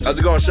How's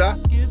it going, Sha?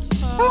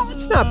 Oh,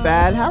 it's not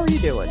bad. How are you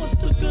doing?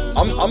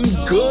 I'm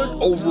good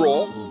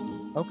overall.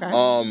 Okay.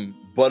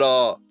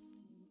 But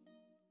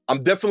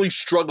I'm definitely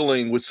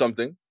struggling with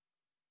something.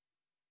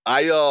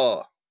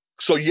 So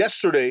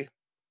yesterday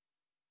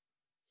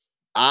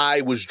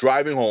I was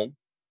driving home,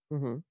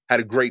 had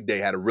a great day,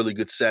 had a really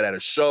good set at a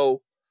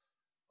show,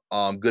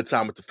 good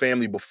time with the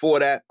family. Before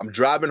that, I'm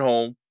driving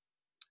home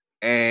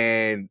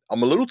and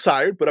I'm a little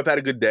tired, but I've had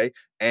a good day.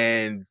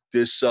 And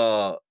this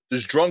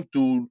drunk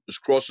dude is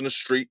crossing the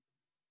street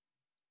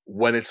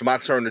when it's my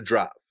turn to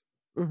drive.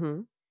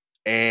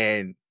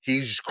 And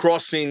he's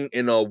crossing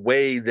in a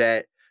way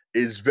that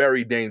is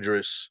very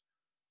dangerous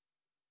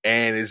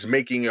and is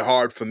making it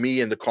hard for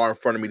me and the car in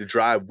front of me to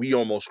drive. We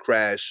almost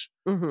crashed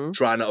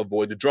trying to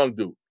avoid the drunk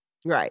dude.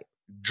 Right.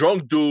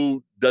 Drunk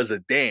dude does a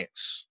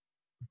dance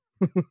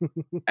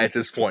at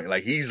this point.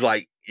 Like, he's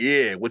like,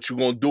 yeah, what you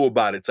gonna do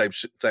about it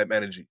type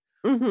energy.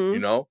 You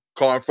know?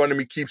 Car in front of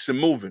me keeps him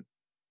moving.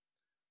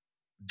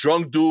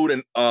 Drunk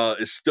dude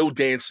is still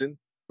dancing,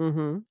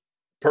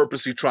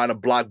 purposely trying to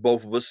block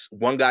both of us.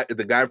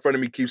 The guy in front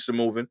of me keeps him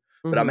moving,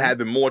 but I'm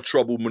having more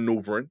trouble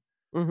maneuvering.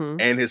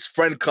 And his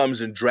friend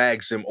comes and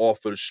drags him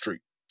off of the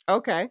street.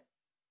 Okay.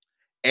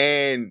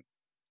 And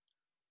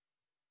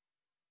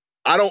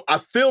I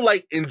feel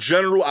like in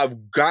general,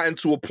 I've gotten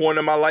to a point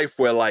in my life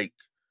where like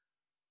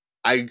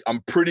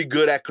I'm pretty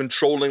good at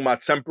controlling my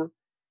temper.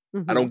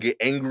 I don't get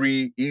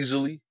angry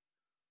easily.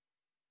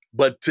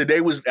 But today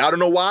I don't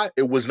know why,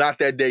 it was not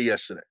that day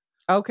yesterday.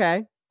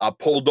 Okay. I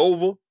pulled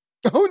over.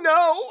 Oh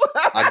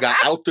no. I got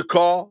out the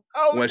car,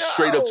 went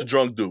straight up to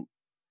drunk dude.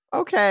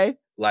 Okay.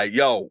 Like,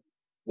 yo,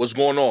 what's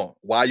going on?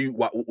 What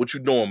you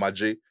doing, my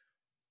G?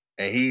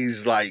 And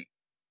he's like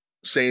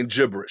saying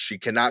gibberish. He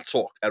cannot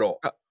talk at all.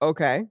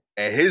 Okay.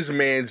 And his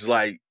man's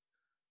like,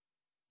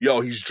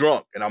 yo, he's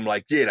drunk. And I'm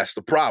like, yeah, that's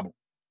the problem.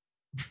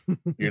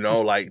 You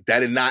know, like, that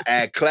did not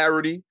add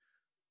clarity.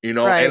 You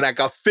know, right. And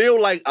like, I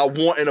feel like I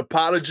want an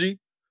apology,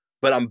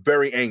 but I'm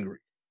very angry.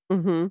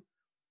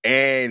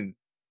 And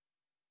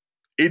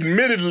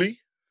admittedly,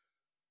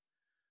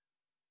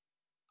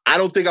 I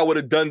don't think I would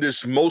have done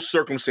this most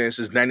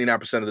circumstances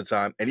 99% of the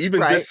time. And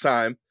even this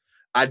time,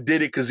 I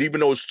did it because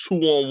even though it's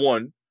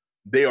 2-on-1,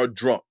 they are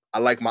drunk. I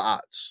like my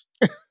odds.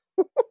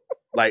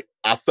 Like,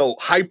 I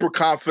felt hyper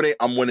confident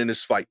I'm winning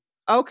this fight.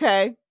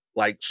 Okay.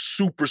 Like,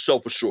 super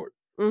self-assured.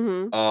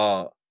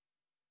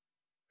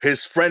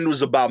 His friend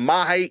was about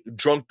my height.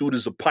 Drunk dude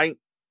is a pint.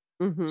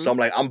 So I'm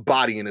like, I'm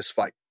bodying this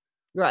fight.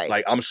 Right.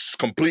 Like, I'm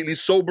completely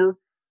sober,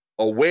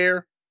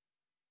 aware.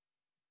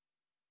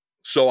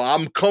 So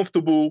I'm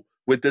comfortable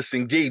with this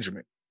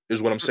engagement,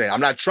 is what I'm saying. I'm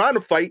not trying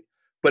to fight,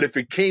 but if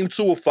it came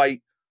to a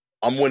fight,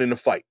 I'm winning the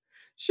fight.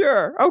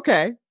 Sure.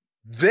 Okay.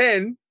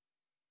 Then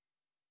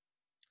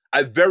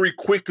I very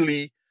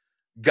quickly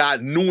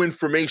got new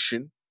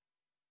information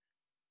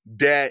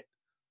that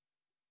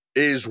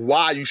is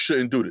why you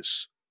shouldn't do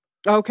this.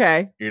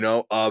 Okay. You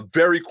know,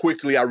 very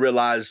quickly I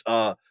realized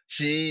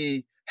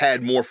he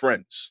had more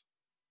friends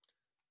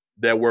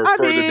that were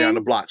further down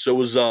the block. So it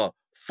was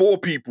 4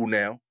 people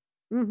now.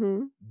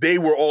 They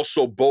were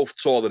also both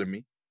taller than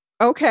me.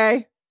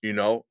 Okay. You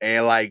know,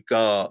 and like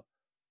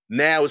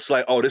now it's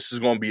like, oh, this is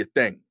going to be a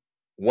thing.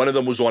 One of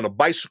them was on a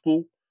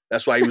bicycle.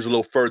 That's why he was a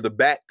little further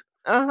back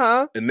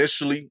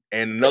initially.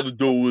 And another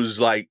dude was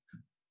like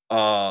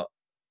the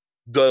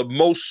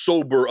most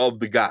sober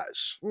of the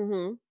guys.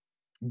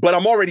 But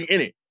I'm already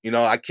in it. You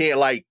know, I can't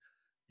like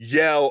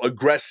yell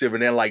aggressive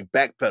and then like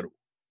backpedal.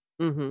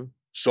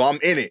 So I'm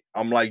in it.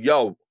 I'm like,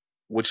 yo,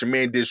 what your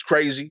man did is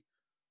crazy.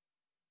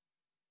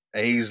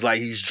 And he's like,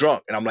 he's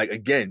drunk. And I'm like,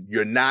 again,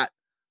 you're not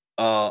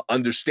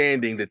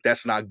understanding that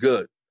that's not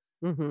good.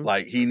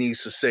 Like, he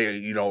needs to say,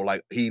 you know,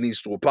 like, he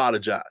needs to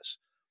apologize.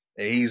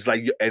 And he's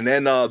like, and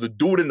then the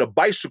dude in the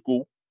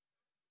bicycle,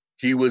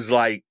 he was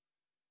like,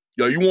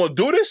 yo, you want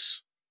to do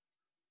this?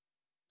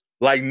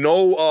 Like,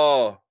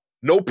 no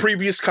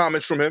previous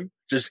comments from him.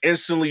 Just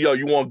instantly, yo,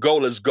 you want to go?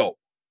 Let's go.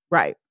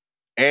 Right.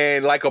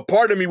 And like, a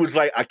part of me was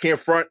like, I can't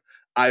front.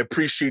 I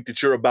appreciate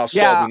that you're about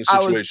solving the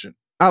situation.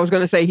 I was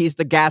going to say he's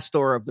the gas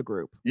store of the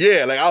group.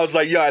 Yeah, like, I was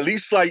like, yo, at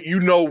least, like, you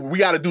know, we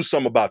got to do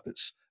something about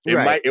this.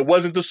 It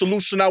wasn't the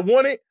solution I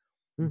wanted,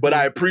 but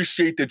I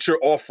appreciate that you're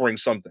offering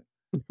something.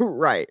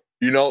 Right.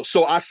 You know,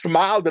 so I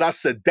smiled and I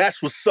said,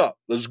 that's what's up.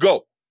 Let's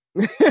go.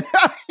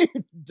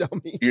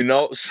 Dummy. You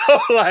know, so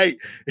like,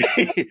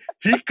 he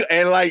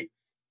and like,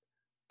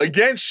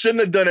 again, shouldn't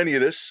have done any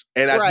of this.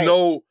 And I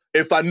know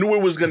if I knew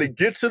it was going to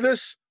get to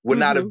this, would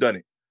not have done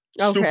it.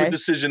 Stupid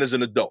decision as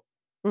an adult.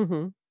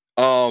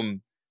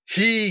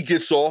 He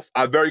gets off.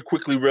 I very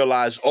quickly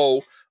realized,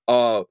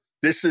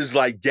 this is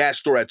like gas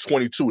store at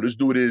 22. This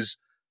dude is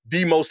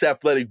the most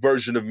athletic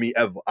version of me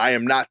ever. I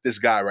am not this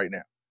guy right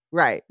now.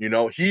 Right. You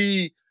know,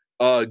 he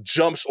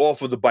jumps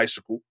off of the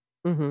bicycle,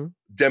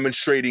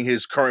 demonstrating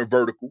his current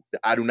vertical that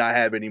I do not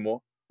have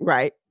anymore.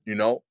 Right. You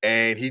know,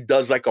 and he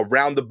does like a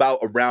roundabout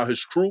around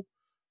his crew,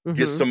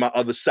 gets to my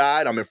other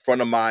side. I'm in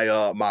front of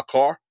my my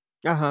car.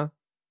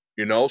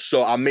 You know,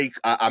 so I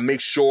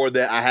make sure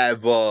that I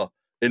have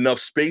enough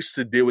space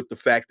to deal with the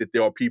fact that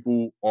there are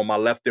people on my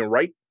left and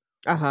right.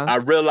 I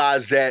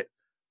realized that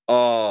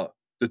the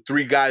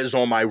three guys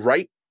on my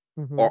right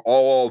are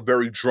all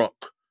very drunk.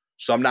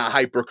 So I'm not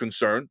hyper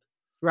concerned.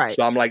 Right.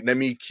 So I'm like, let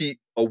me keep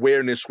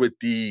awareness with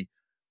the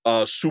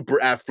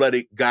super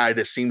athletic guy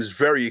that seems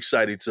very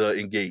excited to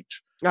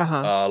engage.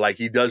 Like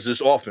he does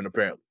this often,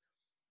 apparently.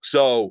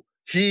 So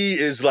he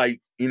is like,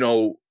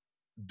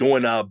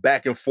 doing a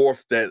back and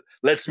forth that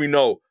lets me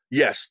know,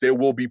 yes, there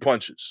will be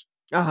punches.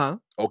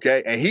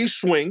 Okay. And he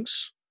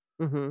swings,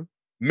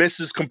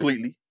 misses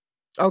completely.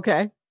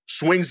 Okay.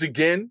 Swings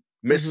again,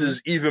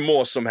 misses even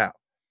more somehow.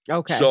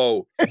 Okay.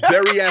 So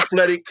very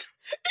athletic.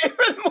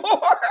 Even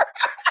more.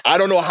 I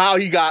don't know how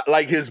he got,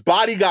 like his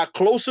body got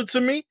closer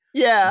to me.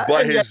 Yeah.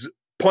 But his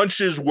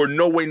punches were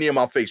nowhere near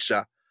my face,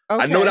 Sha.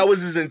 Okay. I know that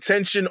was his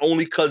intention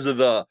only because of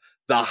the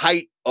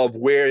height of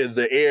where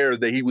the air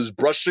that he was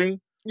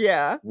brushing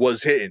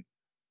was hitting.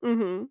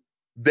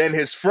 Then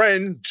his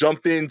friend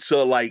jumped in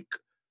to like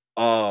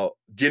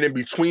get in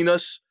between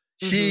us.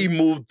 He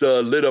moved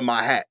the lid of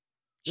my hat.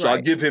 So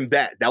I give him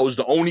that. That was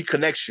the only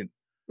connection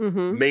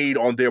made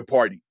on their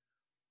party.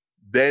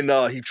 Then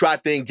he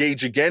tried to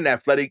engage again,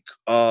 athletic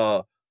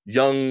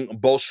young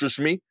bolsters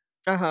me.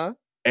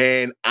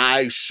 And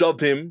I shoved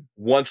him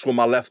once with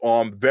my left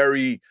arm,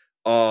 very,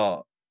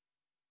 I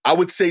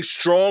would say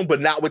strong,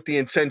 but not with the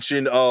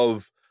intention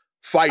of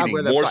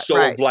fighting. More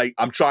so of like,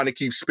 I'm trying to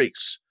keep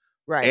space.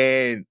 Right.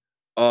 And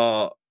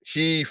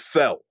he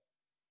fell,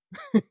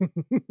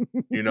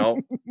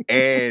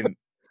 and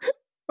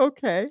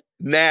okay.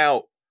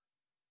 Now,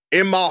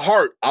 in my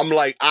heart, I'm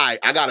like, I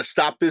got to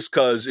stop this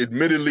because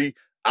admittedly,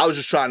 I was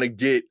just trying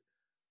to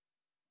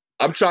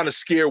I'm trying to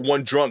scare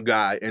one drunk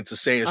guy into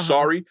saying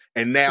sorry,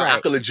 and now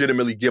I could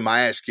legitimately get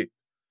my ass kicked,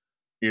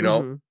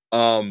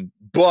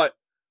 But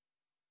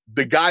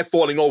the guy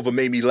falling over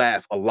made me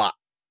laugh a lot,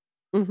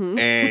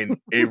 and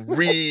it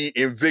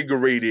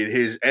reinvigorated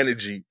his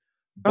energy.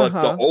 But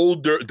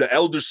the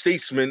elder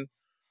statesman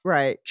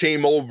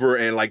came over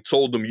and like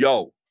told him,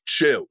 yo,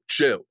 chill.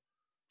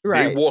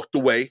 They walked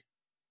away.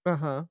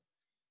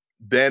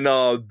 Then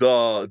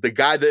the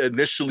guy that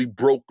initially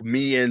broke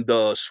me and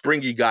the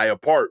springy guy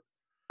apart,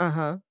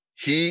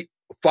 he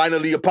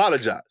finally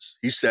apologized.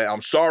 He said,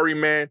 I'm sorry,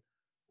 man.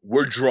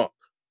 We're drunk.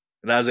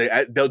 And I was like,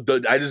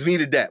 I just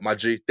needed that, my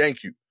G.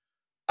 Thank you.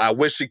 I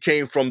wish it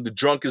came from the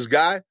drunkest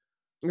guy,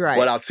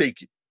 but I'll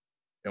take it.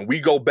 And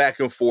we go back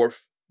and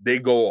forth. They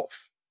go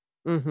off.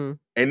 And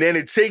then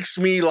it takes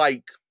me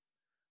like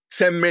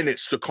 10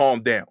 minutes to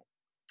calm down.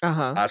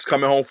 I was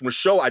coming home from the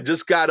show. I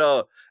just got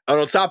and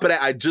on top of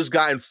that, I just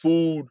gotten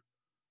food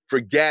for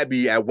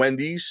Gabby at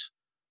Wendy's.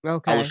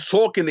 Okay. I was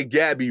talking to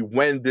Gabby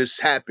when this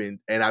happened,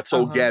 and I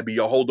told Gabby,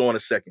 yo, hold on a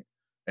second.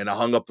 And I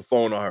hung up the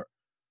phone on her.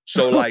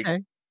 So, like,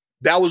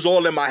 that was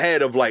all in my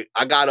head of, like,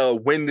 I got to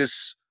win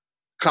this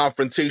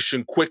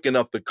confrontation quick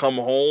enough to come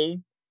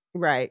home.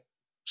 Right.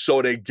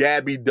 So that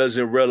Gabby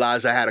doesn't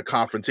realize I had a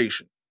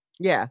confrontation.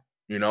 Yeah.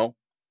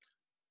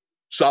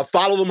 So I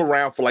followed them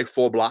around for, like,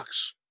 4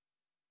 blocks.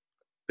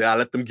 Then I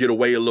let them get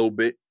away a little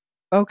bit.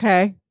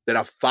 Okay. Then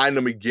I find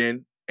them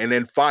again. And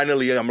then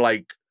finally, I'm,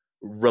 like,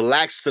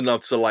 relaxed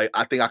enough to like,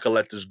 I think I can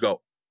let this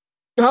go.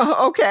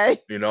 Okay.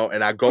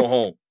 And I go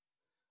home.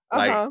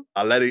 Like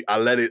I let it.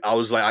 I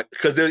was like,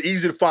 because they're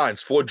easy to find.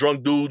 It's 4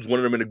 drunk dudes, one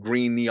of them in a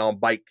green neon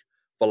bike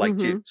for like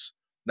kids.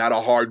 Not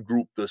a hard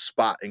group to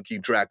spot and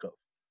keep track of.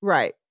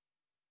 Right.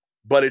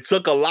 But it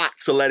took a lot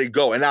to let it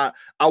go. And I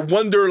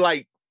wonder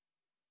like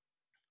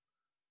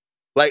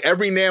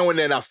every now and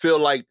then I feel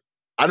like,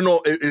 I don't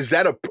know, is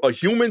that a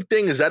human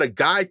thing? Is that a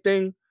guy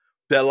thing?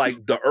 That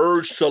like the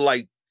urge to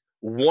like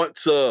want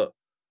to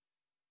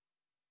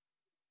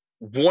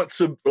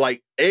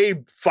like A,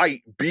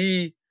 fight,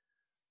 B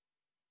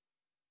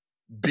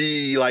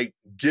like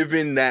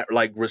given that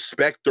like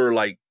respect or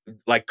like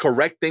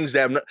correct things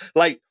that have not,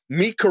 like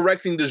me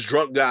correcting this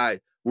drunk guy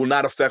will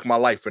not affect my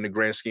life in the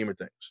grand scheme of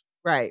things.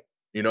 Right.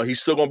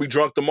 He's still gonna be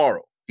drunk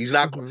tomorrow. He's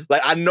not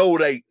like, I know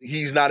that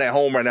he's not at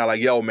home right now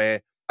like, yo man,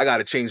 I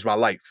gotta change my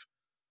life.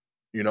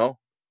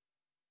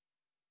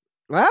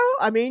 Well,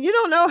 I mean, you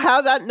don't know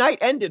how that night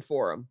ended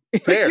for him.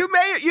 Fair. you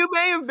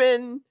may have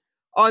been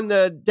on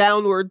the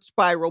downward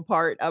spiral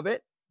part of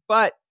it,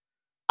 but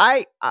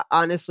I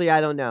honestly,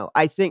 I don't know.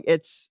 I think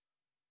it's,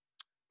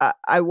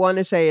 I want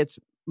to say it's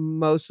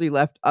mostly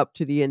left up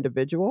to the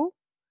individual.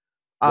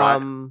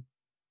 Right.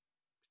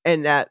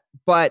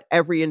 But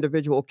every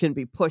individual can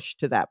be pushed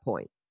to that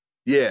point.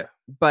 Yeah.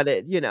 But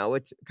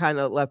it's kind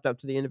of left up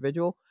to the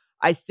individual.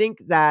 I think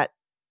that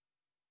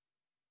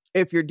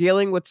if you're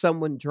dealing with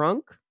someone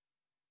drunk,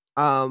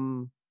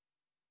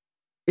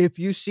 if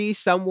you see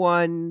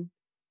someone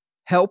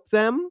help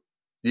them,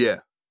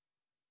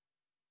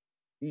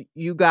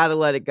 you got to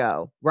let it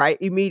go, right?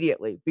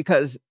 Immediately,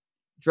 because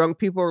drunk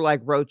people are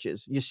like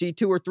roaches. You see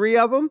 2 or 3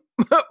 of them,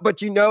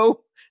 but you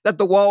know that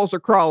the walls are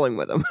crawling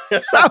with them.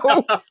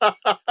 So,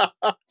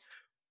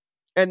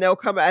 and they'll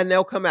come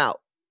out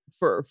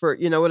for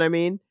you know what I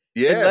mean?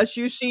 Yeah. Unless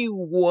you see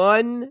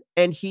one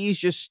and he's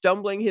just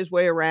stumbling his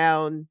way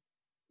around,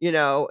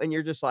 and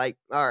you're just like,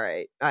 all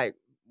right,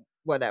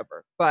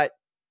 whatever. But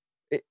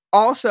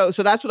also,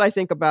 so that's what I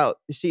think about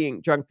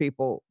seeing drunk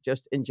people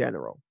just in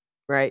general,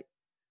 right?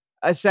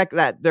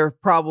 That there are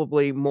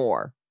probably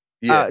more.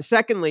 Yeah.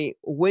 Secondly,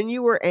 when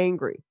you were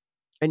angry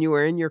and you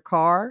were in your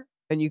car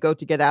and you go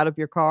to get out of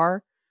your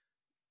car,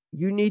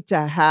 you need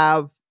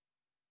to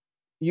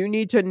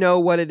know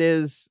what it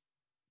is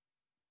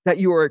that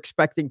you were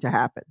expecting to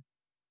happen.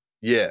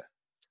 Yeah.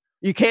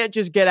 You can't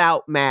just get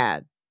out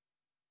mad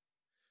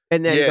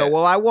and then go,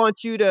 well, I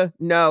want you to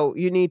know.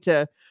 You need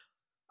to,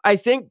 I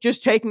think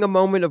just taking a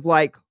moment of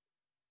like,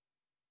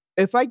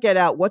 if I get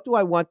out, what do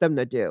I want them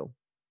to do?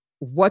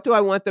 What do I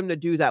want them to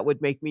do that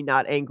would make me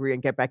not angry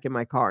and get back in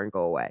my car and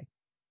go away?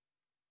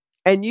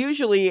 And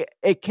usually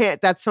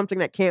that's something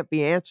that can't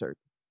be answered.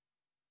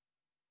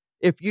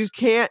 If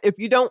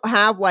you don't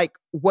have like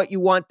what you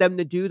want them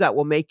to do that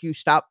will make you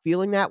stop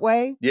feeling that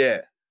way.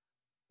 Yeah.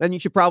 Then you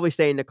should probably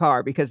stay in the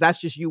car because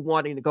that's just you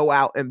wanting to go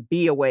out and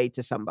be away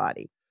to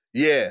somebody.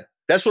 Yeah.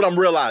 That's what I'm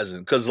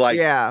realizing. Cause like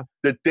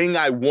the thing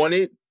I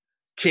wanted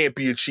can't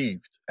be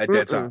achieved at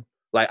that time.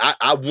 Like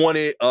I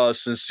wanted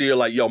sincere,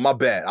 like, yo, my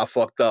bad. I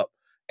fucked up.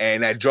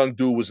 And that drunk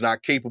dude was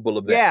not capable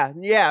of that.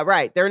 Yeah,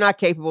 right. They're not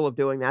capable of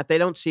doing that. They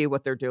don't see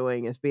what they're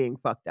doing as being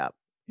fucked up.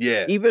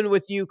 Yeah. Even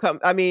with you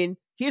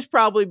he's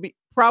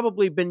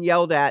probably been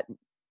yelled at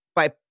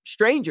by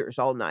strangers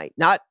all night.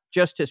 Not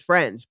just his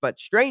friends, but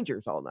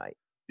strangers all night.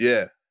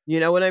 Yeah. You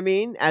know what I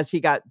mean? As he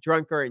got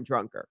drunker and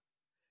drunker.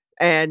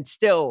 And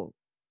still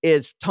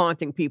is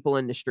taunting people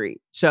in the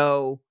street.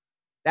 So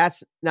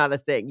that's not a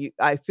thing.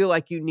 I feel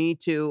like you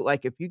need to,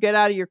 like, if you get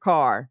out of your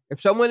car,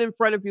 if someone in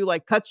front of you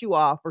like cuts you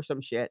off or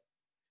some shit,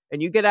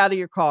 and you get out of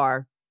your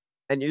car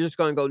and you're just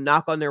going to go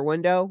knock on their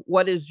window,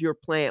 what is your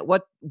plan?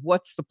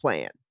 What's the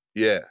plan?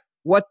 Yeah.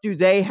 What do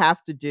they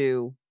have to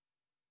do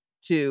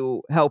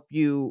to help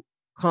you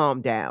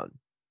calm down?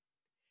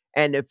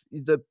 And if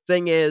the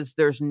thing is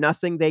there's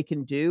nothing they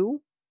can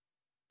do,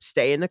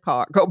 stay in the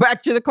car, go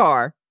back to the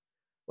car.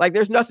 Like,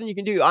 there's nothing you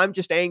can do. I'm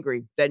just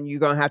angry. Then you're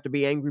going to have to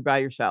be angry by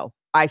yourself,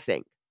 I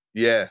think.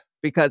 Yeah.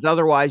 Because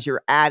otherwise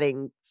you're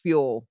adding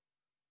fuel.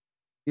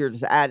 You're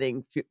just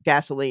adding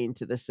gasoline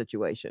to this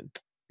situation.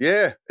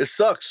 Yeah, it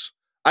sucks.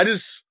 I'm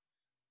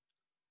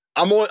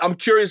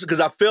curious because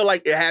I feel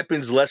like it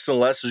happens less and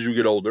less as you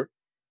get older.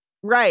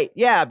 Right.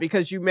 Yeah.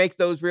 Because you make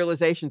those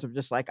realizations of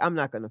just like, I'm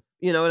not going to,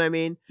 you know what I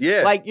mean?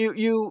 Yeah. Like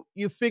you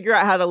figure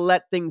out how to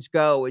let things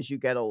go as you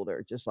get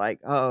older. Just like,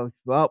 oh,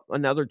 well,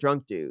 another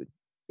drunk dude.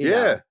 You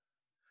know?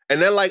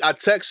 And then like I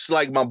text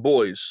like my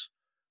boys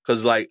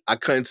because like I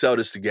couldn't tell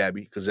this to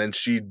Gabby because then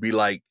she'd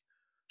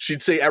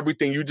say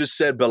everything you just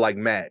said, but like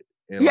mad.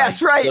 And,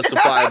 yes, like, right.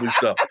 Justifiably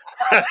so.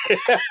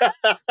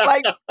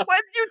 Like, what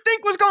did you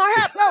think was going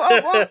to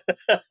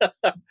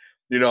happen?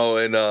 You know,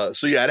 and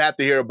so yeah, I'd have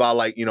to hear about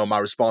like, you know, my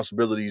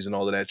responsibilities and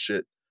all of that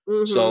shit.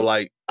 Mm-hmm. So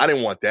like, I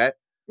didn't want that.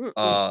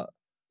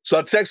 So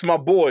I text my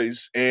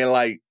boys and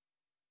like,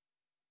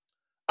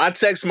 I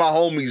text my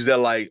homies that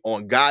like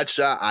on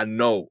Godshot, I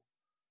know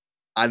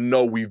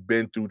we've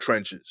been through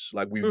trenches.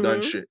 Like we've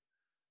done shit.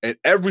 And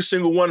every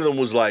single one of them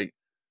was like,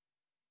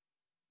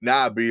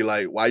 nah, be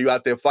like, why you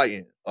out there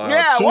fighting?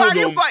 Why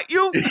you fight?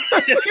 You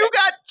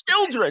got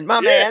children, my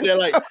man. They're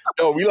like,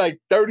 yo, we like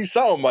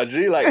 30-something, my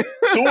G. Like,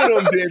 two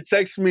of them didn't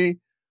text me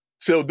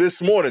till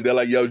this morning. They're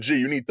like, yo, G,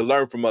 you need to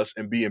learn from us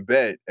and be in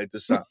bed at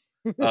this time.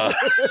 Which,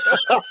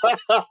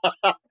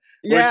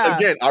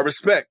 again, I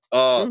respect.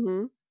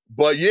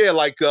 But yeah,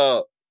 like,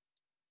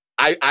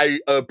 I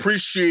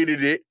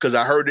appreciated it because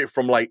I heard it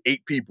from like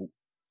 8 people.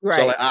 Right.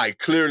 So like, all right,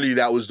 clearly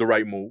that was the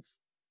right move.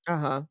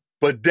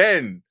 But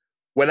then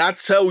when I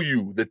tell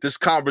you that this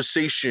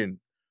conversation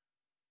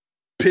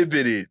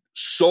pivoted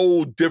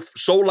so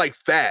like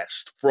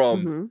fast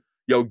from,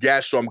 yo,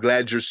 Gastro, I'm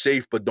glad you're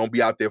safe, but don't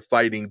be out there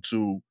fighting,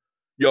 to,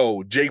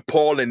 yo, Jake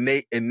Paul and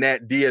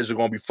Nat Diaz are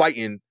going to be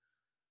fighting.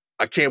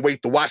 I can't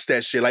wait to watch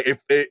that shit. Like,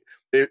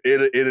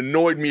 it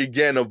annoyed me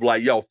again of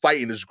like, yo,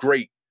 fighting is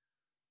great.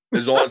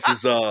 As long as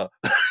it's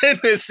in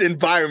this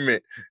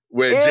environment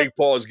where Jake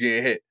Paul is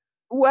getting hit.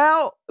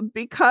 Well,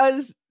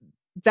 because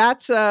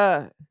that's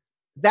a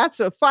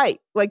fight.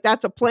 Like,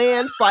 that's a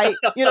planned fight.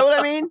 You know what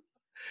I mean?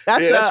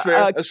 That's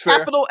fair.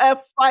 Capital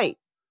F fight.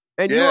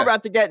 And you're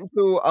about to get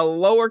into a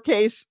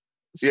lowercase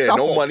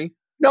scuffle.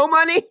 No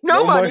money.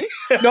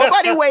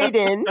 Nobody weighed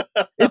in.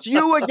 It's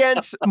you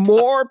against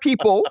more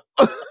people.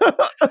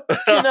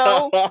 You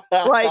know,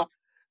 like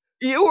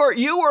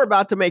you were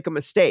about to make a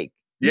mistake.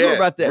 You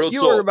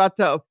were about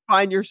to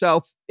find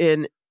yourself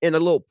in a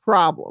little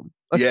problem,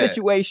 a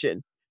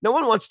situation. No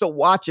one wants to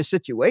watch a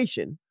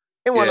situation.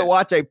 They want to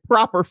watch a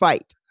proper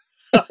fight.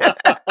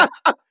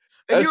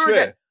 That's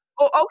fair.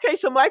 Okay,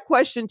 so my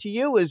question to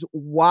you is,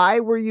 why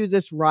were you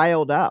this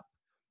riled up?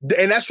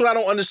 And that's what I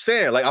don't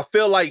understand. Like, I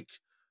feel like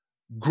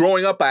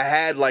growing up, I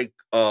had like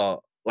I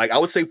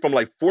would say from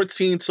like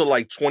 14 to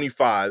like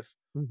 25,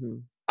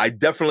 I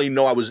definitely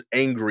know I was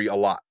angry a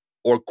lot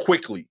or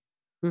quickly.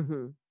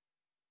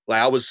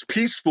 Like, I was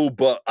peaceful,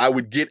 but I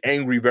would get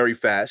angry very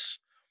fast.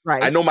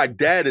 Right. I know my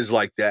dad is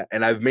like that,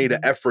 and I've made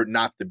an effort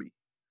not to be.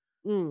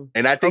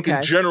 And I think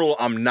in general,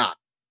 I'm not.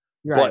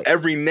 Right. But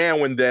every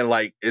now and then,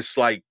 like, it's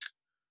like,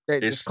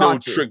 it still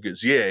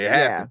triggers. Yeah, it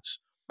happens.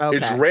 Okay.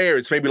 It's rare.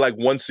 It's maybe like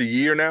once a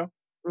year now.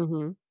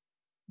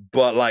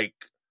 But like,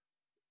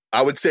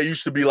 I would say it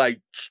used to be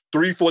like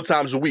 3-4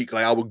 times a week.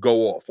 Like I would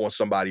go off on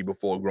somebody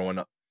before growing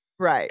up.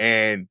 Right.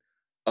 And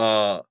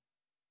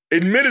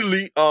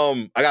admittedly,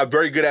 I got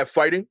very good at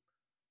fighting.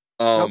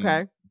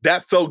 Okay.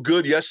 That felt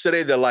good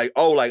yesterday. That like,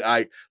 oh,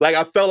 I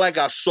felt like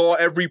I saw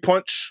every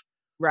punch.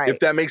 Right. If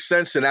that makes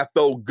sense. And that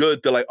felt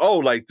good to like, oh,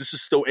 like this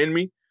is still in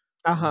me.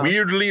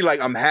 Weirdly, like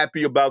I'm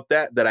happy about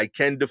that I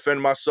can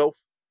defend myself.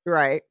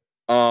 Right.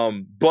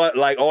 But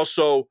like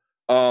also,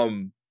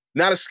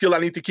 not a skill I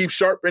need to keep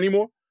sharp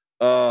anymore.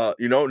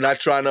 Not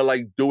trying to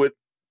like do it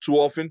too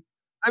often.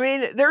 I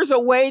mean, there's a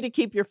way to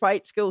keep your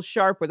fight skills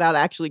sharp without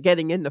actually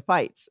getting into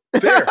fights.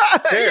 Fair.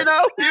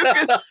 You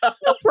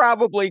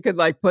probably could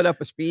like put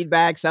up a speed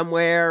bag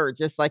somewhere or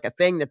just like a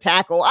thing to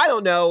tackle. I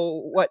don't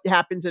know what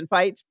happens in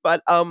fights,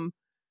 but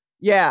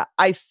yeah,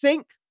 I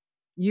think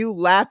you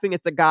laughing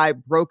at the guy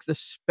broke the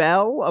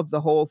spell of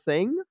the whole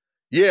thing.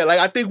 Yeah, like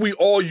I think we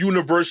all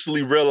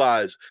universally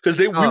realized because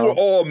we were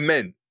all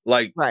men.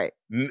 Like, right.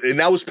 And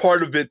that was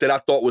part of it that I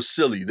thought was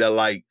silly, that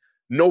like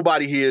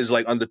nobody here is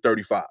like under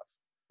 35.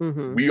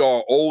 We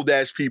are old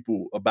ass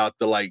people about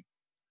to like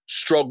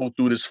struggle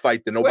through this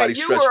fight that nobody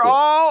stretched for. You were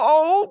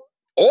all old?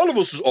 All of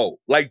us was old.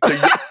 Like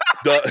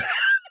the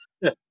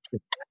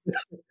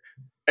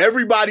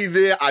everybody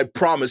there, I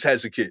promise,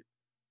 has a kid.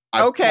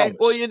 I promise.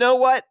 Well, you know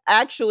what?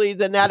 Actually,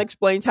 then that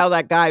explains how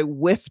that guy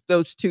whiffed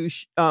those 2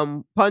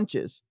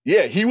 punches.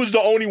 Yeah, he was the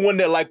only one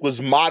that like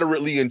was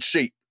moderately in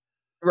shape.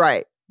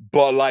 Right.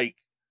 But like,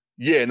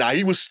 yeah,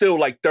 he was still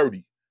like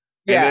 30.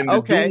 Yeah, and then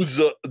the dudes,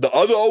 the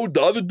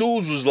other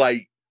dudes was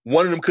like,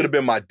 one of them could have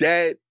been my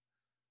dad.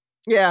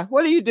 Yeah,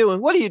 what are you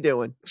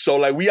doing? So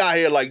like we out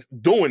here like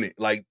doing it,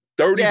 like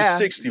 30 to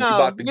 60, we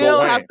about to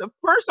go in.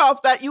 First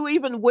off, that you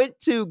even went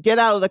to get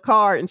out of the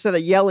car instead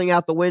of yelling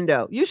out the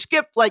window. You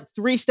skipped like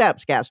 3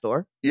 steps,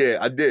 Castor. Yeah,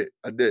 I did.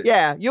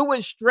 Yeah, you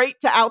went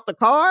straight to out the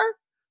car.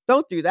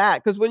 Don't do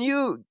that,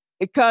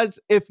 because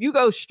if you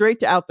go straight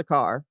to out the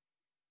car,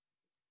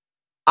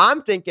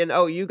 I'm thinking,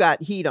 oh, you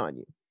got heat on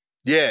you.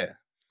 Yeah.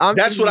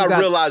 That's what I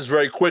realized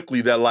very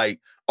quickly, that like,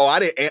 oh, I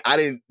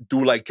didn't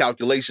do like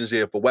calculations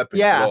here for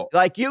weapons at all.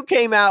 Like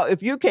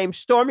if you came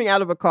storming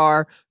out of a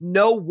car,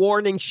 no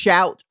warning,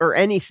 shout, or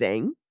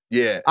anything.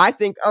 Yeah. I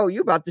think, oh, you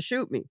about to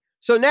shoot me.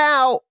 So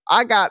now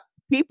I got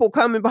people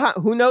coming behind.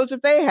 Who knows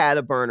if they had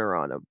a burner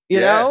on them, you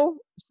know?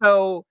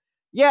 So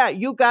yeah,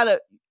 you gotta,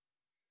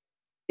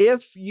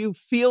 if you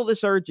feel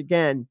this urge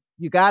again,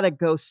 you gotta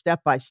go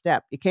step by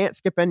step. You can't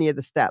skip any of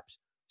the steps.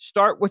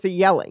 Start with the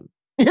yelling.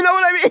 You know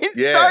what I mean?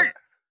 Yeah.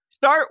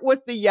 Start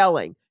with the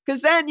yelling.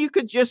 Because then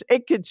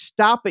it could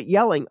stop at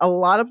yelling. A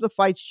lot of the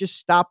fights just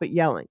stop at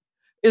yelling.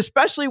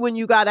 Especially when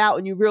you got out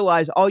and you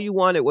realized all you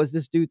wanted was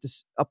this dude to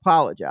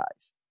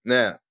apologize.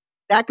 Yeah.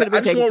 That could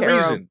have been taken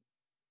care of.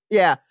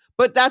 Yeah.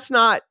 But that's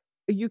not,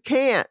 you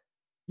can't,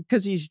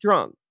 because he's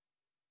drunk.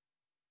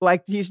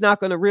 Like, he's not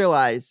going to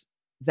realize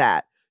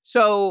that.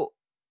 So,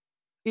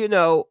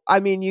 I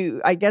mean,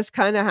 you, I guess,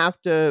 kind of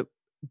have to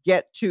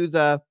get to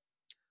the,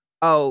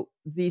 oh,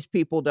 these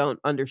people don't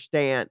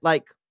understand.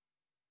 Like,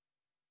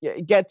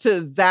 get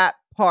to that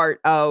part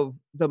of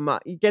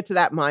you get to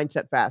that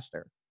mindset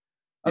faster.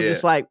 Of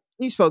just like,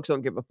 these folks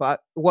don't give a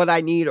fuck what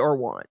I need or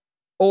want.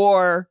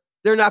 Or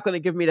they're not going to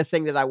give me the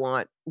thing that I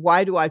want.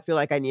 Why do I feel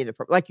like I need it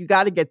from? Like, you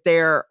got to get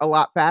there a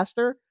lot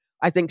faster.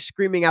 I think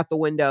screaming out the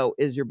window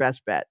is your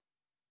best bet.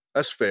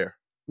 That's fair.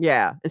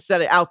 Yeah,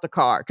 instead of out the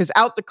car. Because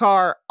out the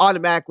car,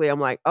 automatically, I'm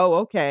like, oh,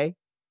 okay.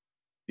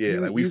 Yeah,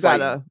 like we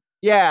fighting.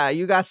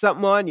 You got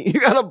something on you. You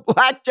got a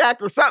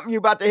blackjack or something you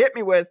about to hit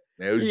me with.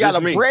 It was you just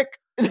got a brick.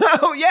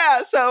 No,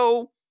 yeah.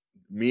 So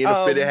me and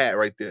a fitted hat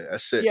right there.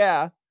 That's it.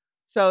 Yeah.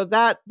 So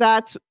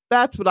that's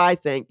what I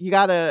think. You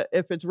gotta,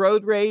 if it's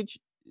road rage,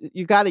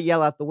 you gotta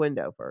yell out the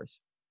window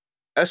first.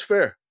 That's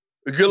fair.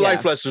 Good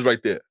life lessons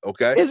right there.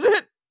 Okay. Is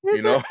it?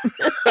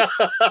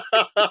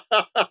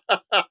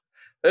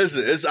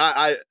 Listen,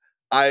 I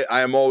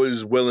am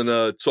always willing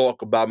to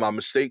talk about my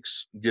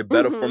mistakes, get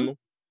better from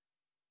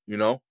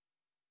them.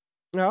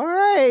 All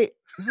right.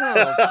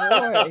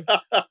 Oh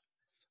boy.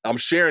 I'm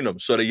sharing them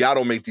so that y'all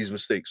don't make these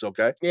mistakes,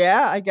 okay?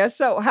 Yeah, I guess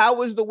so. How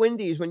was the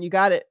Wendy's when you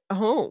got it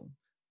home?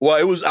 Well,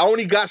 I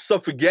only got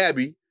stuff for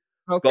Gabby.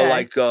 Okay. But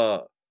like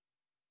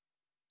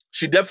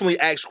she definitely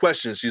asked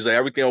questions. She's like,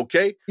 everything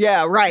okay?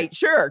 Yeah, right.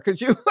 Sure. Cause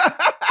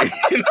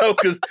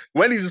because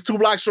Wendy's is 2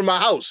 blocks from my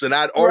house and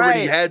I'd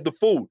already had the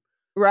food.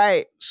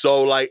 Right.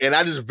 So like, and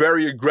I just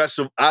very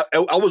aggressive. I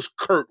was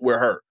curt with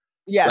her.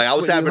 Yeah. Like I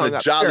was having a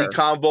jolly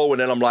convo and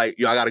then I'm like,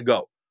 yo, I gotta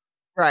go.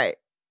 Right.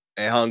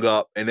 And hung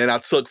up. And then I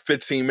took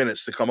 15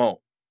 minutes to come home.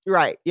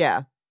 Right.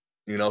 Yeah.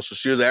 So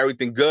she was like,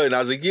 everything good? And I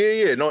was like,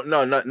 yeah, no,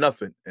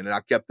 nothing. And then I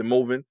kept it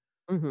moving.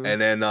 And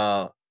then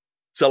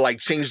to like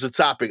change the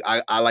topic,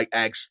 I like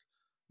asked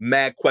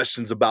mad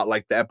questions about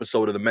like the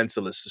episode of The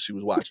Mentalist that she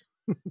was watching.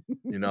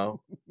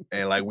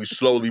 And like we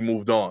slowly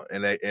moved on.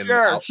 And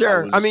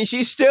Sure. I mean,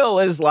 she still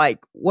is like,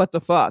 what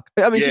the fuck?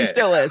 I mean, she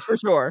still is for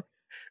sure.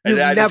 You've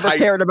never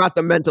cared about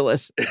the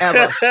Mentalist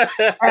ever,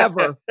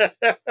 ever.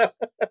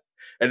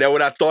 And then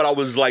when I thought I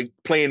was like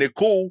playing it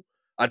cool,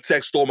 I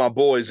text all my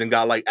boys and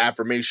got like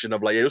affirmation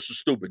of like, yeah, this is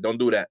stupid. Don't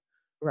do that.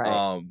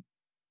 Right.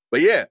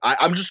 But yeah,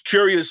 I'm just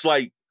curious,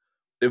 like,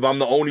 if I'm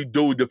the only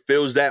dude that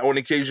feels that on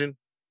occasion.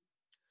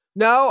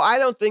 No, I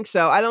don't think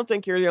so. I don't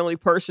think you're the only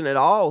person at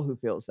all who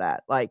feels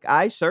that. Like,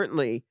 I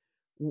certainly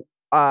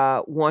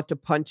want to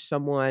punch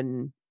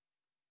someone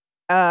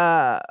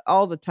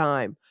all the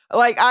time.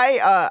 Like,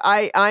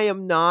 I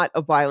am not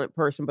a violent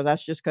person, but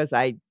that's just because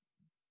I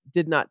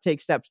did not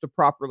take steps to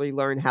properly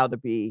learn how to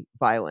be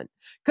violent.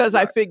 Because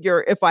I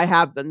figure if I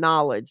have the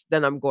knowledge,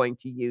 then I'm going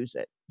to use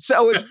it.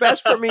 So it's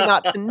best for me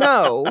not to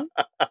know.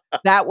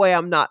 That way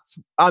I'm not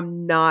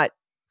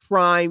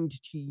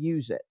primed to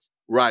use it.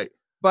 Right.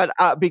 But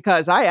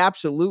because I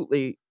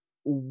absolutely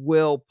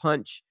will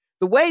punch.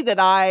 The way that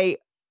I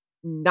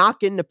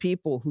knock into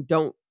people who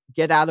don't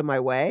get out of my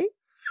way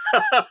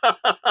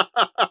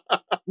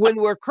when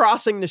we're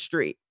crossing the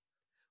street,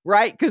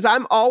 right? Because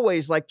I'm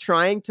always like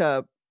trying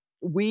to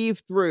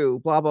weave through,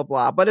 blah, blah,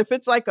 blah. But if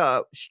it's like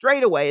a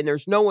straightaway and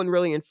there's no one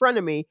really in front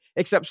of me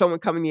except someone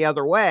coming the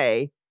other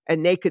way,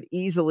 and they could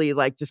easily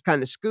like just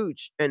kind of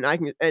scooch, and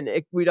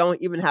we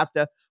don't even have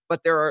to.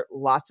 But there are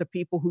lots of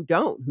people who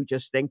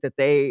just think that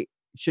they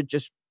should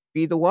just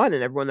be the one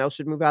and everyone else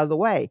should move out of the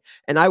way.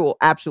 And I will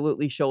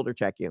absolutely shoulder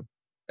check you.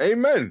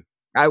 Amen.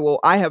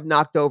 I have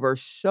knocked over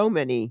so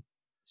many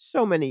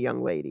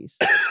young ladies.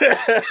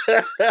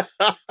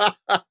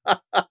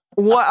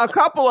 A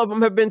couple of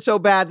them have been so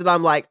bad that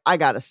I'm like, I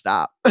gotta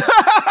stop. But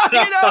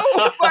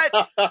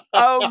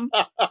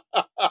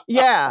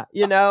yeah,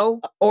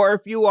 or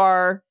if you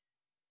are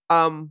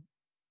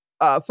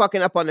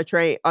fucking up on the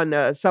train, on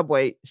the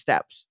subway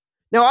steps.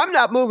 Now, I'm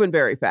not moving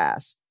very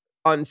fast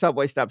on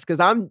subway steps because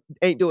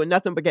ain't doing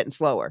nothing but getting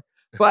slower.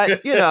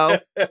 But,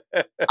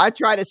 I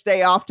try to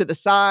stay off to the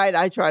side.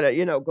 I try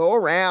to, go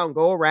around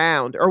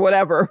or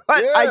whatever.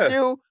 But I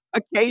do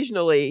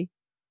occasionally,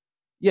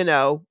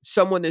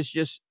 someone is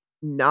just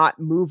not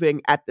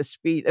moving at the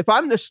speed. If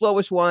I'm the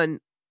slowest one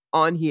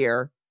on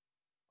here,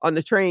 on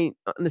the train,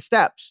 on the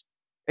steps,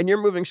 and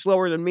you're moving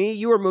slower than me,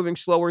 you are moving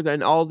slower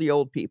than all the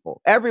old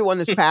people. Everyone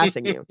is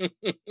passing you.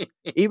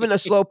 Even a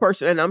slow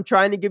person. And I'm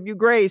trying to give you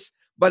grace.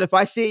 But if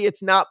I see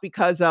it's not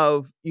because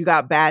of you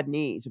got bad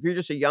knees, if you're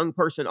just a young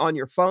person on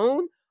your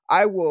phone,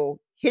 I will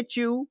hit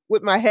you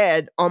with my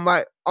head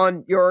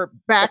on your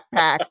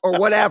backpack or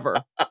whatever.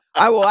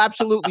 I will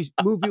absolutely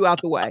move you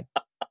out the way.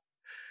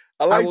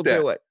 I will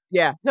do it.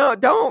 Yeah. No,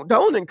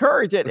 don't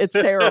encourage it. It's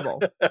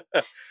terrible.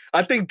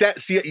 I think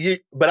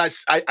but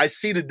I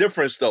see the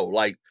difference though.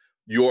 Like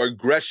your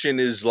aggression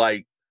is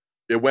like,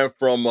 it went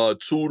from a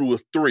 2 to a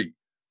 3,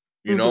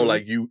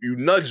 like you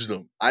nudged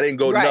them. I didn't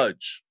go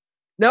nudge.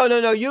 No.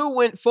 You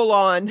went full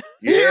on.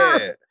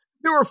 Yeah.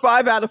 You were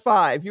 5 out of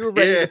 5. You were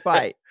ready to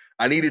fight.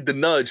 I needed the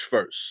nudge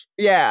first.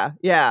 Yeah.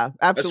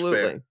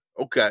 Absolutely.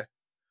 Okay.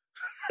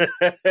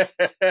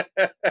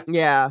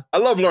 Yeah. I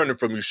love learning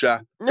from you, Sha.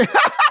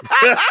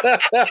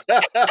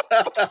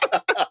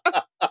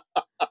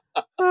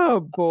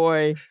 Oh,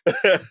 boy.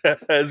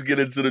 Let's get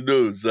into the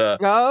news.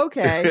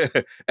 Okay.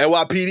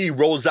 NYPD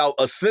rolls out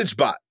a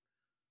Snitchbot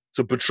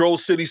to patrol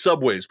city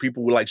subways.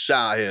 People were like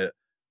Sha here,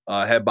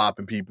 head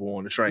bopping people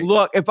on the train.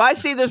 Look, if I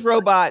see this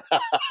robot,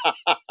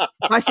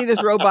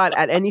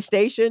 at any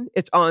station,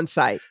 it's on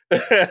site.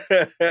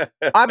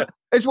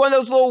 It's one of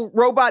those little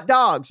robot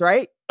dogs,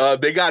 right?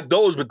 They got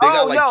those, but they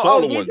got like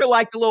taller ones. These are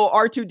like the little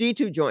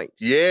R2-D2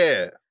 joints.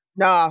 Yeah.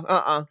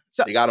 Nah,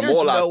 So they got them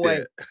all out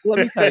there. Let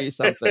me tell you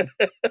something.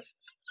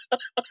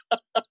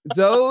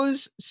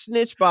 Those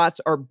Snitchbots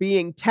are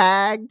being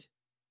tagged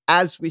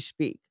as we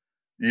speak.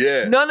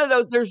 Yeah. None of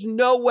those. There's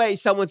no way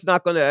someone's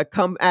not going to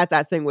come at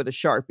that thing with a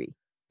Sharpie.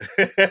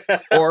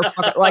 Or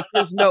like,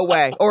 there's no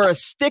way. Or a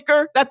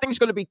sticker. That thing's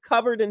going to be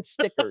covered in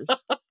stickers.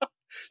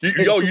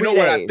 You know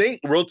what I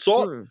think? Real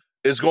talk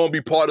is going to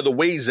be part of the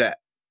Waze app.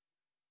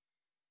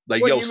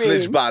 Like,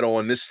 Snitchbot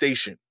on this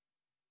station.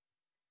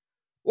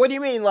 What do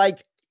you mean?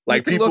 Like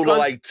people will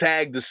like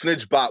tag the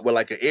Snitchbot with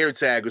like an air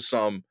tag or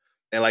something,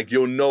 and like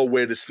you'll know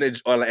where the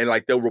snitch, and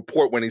like they'll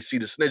report when they see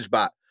the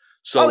Snitchbot.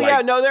 So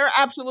there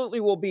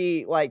absolutely will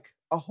be like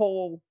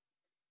there'll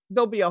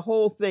be a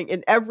whole thing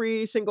in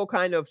every single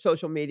kind of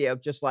social media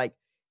of just like,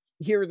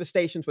 here are the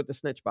stations with the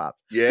Snitchbot.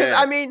 Yeah.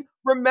 I mean,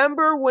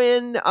 remember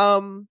when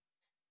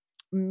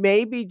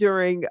maybe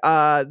during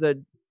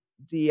the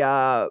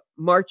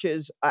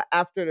marches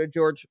after the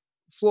George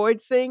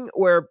Floyd thing,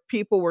 where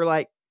people were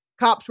like,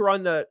 cops were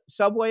on the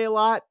subway a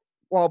lot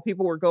while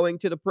people were going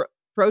to the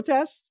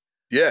protests.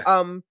 Yeah.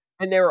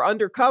 And they were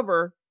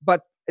undercover,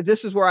 but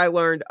this is where I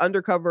learned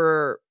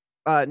undercover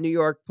New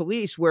York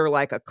police wear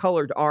like a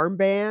colored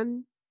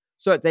armband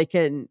so that they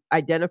can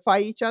identify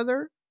each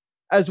other,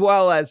 as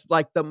well as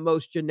like the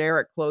most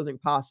generic clothing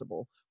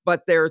possible.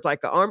 But there's like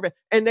an armband,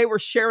 and they were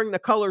sharing the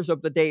colors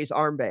of the day's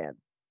armband.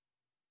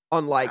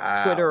 on like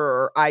Twitter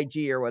or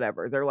IG or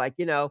whatever. They're like,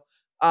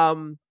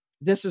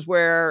 this is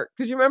where,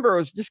 because you remember it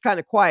was just kind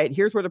of quiet.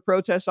 Here's where the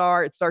protests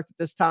are. It starts at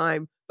this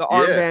time. The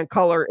armband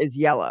color is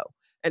yellow.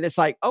 And it's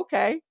like,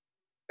 okay.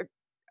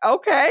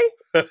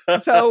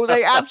 So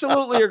they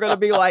absolutely are going to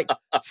be like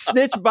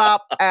Snitchbot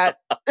at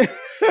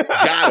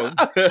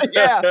got him.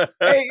 Yeah,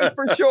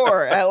 for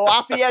sure, at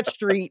Lafayette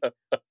Street.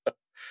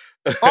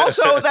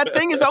 Also, that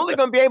thing is only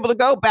going to be able to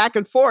go back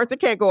and forth. It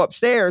can't go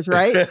upstairs,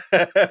 right?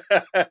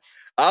 I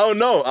don't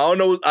know.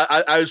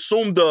 I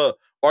assume the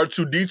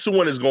R2D2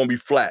 one is going to be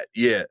flat.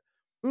 Yeah.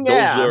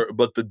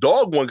 But the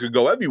dog one could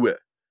go everywhere.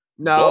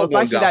 No, if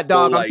I see that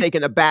dog, I'm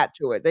taking a bat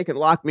to it. They can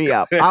lock me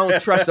up. I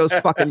don't trust those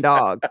fucking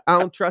dogs. I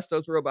don't trust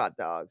those robot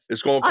dogs.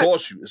 It's going to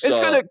cost you.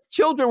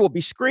 Children will be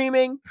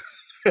screaming.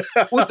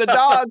 With the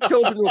dog,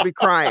 children will be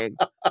crying.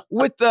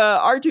 With the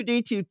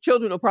R2D2,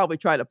 children will probably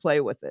try to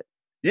play with it.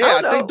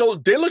 Yeah, I think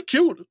they look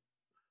cute.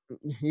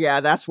 Yeah,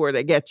 that's where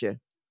they get you.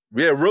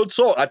 Yeah, real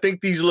talk. I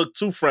think these look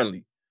too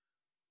friendly.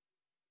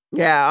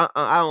 Yeah,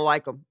 I don't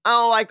like them.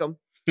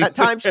 At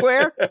Times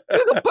Square,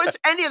 you can push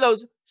any of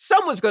those.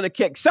 Someone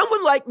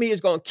like me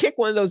is going to kick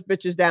one of those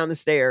bitches down the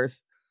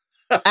stairs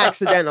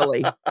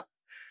accidentally. I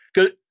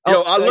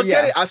look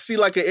at it, I see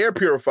like an air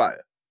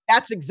purifier.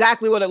 That's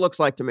exactly what it looks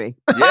like to me.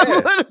 Yeah,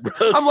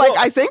 I'm like,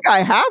 I think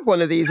I have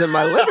one of these in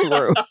my living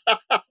room.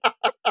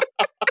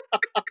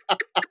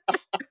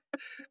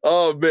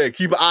 Oh man,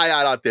 keep an eye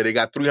out there. They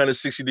got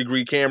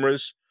 360-degree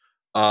cameras.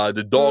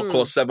 The dog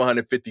cost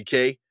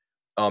 $750K.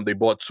 They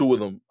bought two of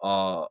them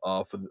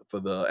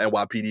for the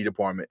NYPD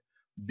department.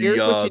 The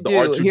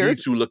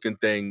R2D2 looking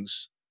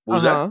things. What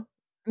was that?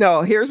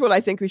 No, here's what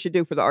I think we should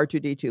do for the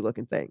R2D2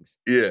 looking things.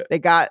 Yeah.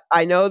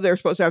 I know they're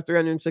supposed to have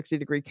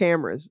 360-degree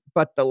cameras,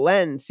 but the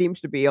lens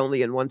seems to be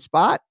only in one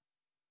spot.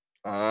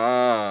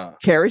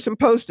 Carry some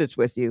Post-its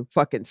with you.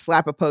 Fucking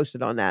slap a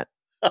Post-it on that.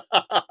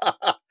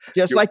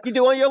 Just like you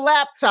do on your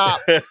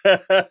laptop. Put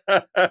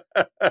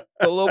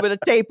a little bit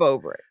of tape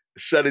over it.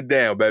 Shut it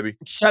down, baby.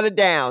 Shut it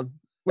down.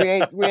 We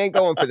ain't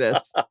going for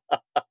this.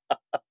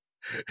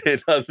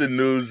 In other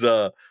news, he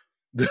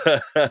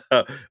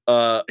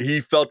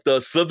felt the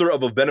slither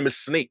of a venomous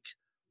snake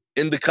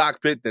in the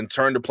cockpit, then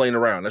turned the plane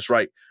around. That's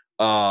right.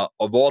 Of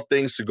all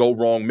things to go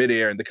wrong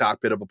midair in the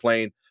cockpit of a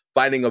plane,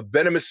 finding a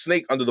venomous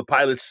snake under the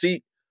pilot's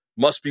seat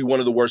must be one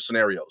of the worst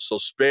scenarios. So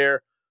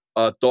spare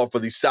thought for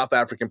the South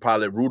African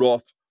pilot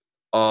Rudolph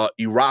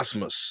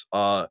Erasmus.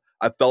 I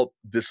felt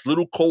this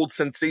little cold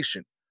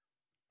sensation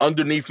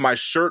underneath my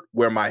shirt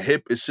where my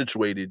hip is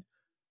situated,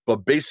 but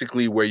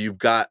basically where you've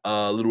got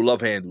little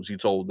love handles, he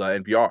told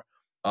NPR.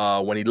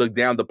 When he looked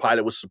down, the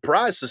pilot was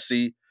surprised to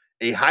see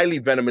a highly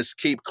venomous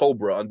Cape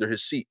Cobra under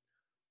his seat.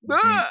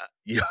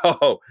 He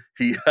felt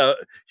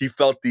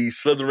the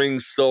slithering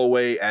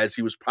stowaway as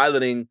he was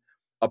piloting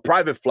a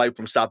private flight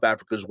from South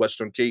Africa's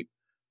Western Cape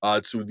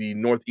to the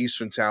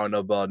northeastern town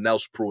of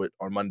Nelspruit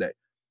on Monday.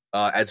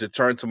 As it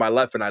turned to my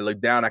left and I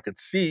looked down, I could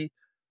see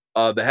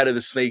the head of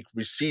the snake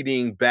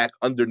receding back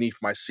underneath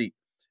my seat,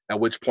 at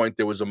which point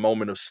there was a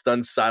moment of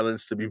stunned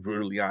silence, to be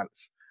brutally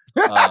honest.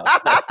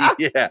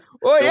 Yeah.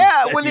 Well,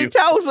 yeah, when he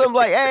tells them,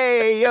 like,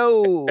 hey,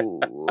 yo,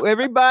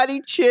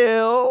 everybody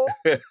chill.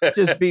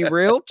 Just be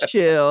real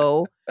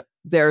chill.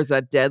 There's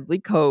a deadly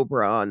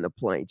cobra on the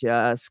plane.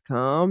 Just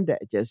calm down.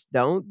 Just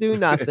don't do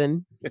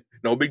nothing.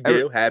 No big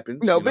deal.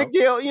 Happens. No big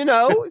deal,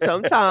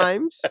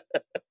 sometimes.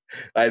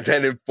 I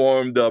then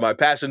informed my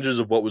passengers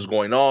of what was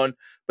going on,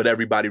 but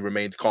everybody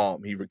remained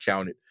calm. He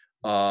recounted.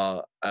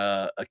 A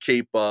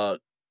Cape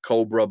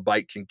Cobra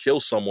bite can kill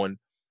someone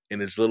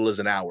in as little as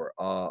an hour.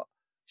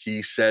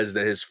 He says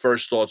that his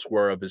first thoughts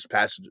were of his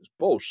passengers.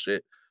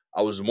 Bullshit.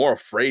 I was more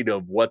afraid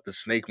of what the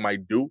snake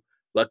might do.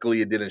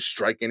 Luckily, it didn't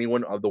strike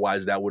anyone.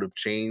 Otherwise, that would have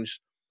changed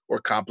or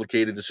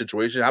complicated the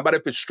situation. How about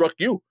if it struck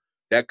you?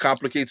 That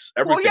complicates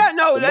everything. Well, yeah,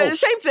 no, the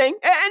same thing.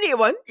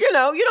 Anyone, you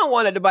don't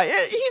want it to bite.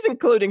 He's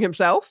including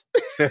himself.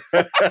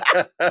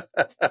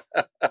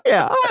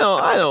 Yeah,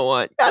 I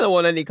don't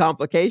want any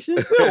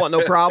complications. We don't want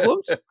no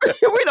problems.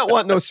 We don't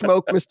want no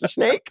smoke, Mr.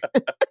 Snake.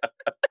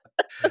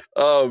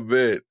 Oh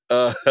man,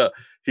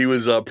 he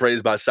was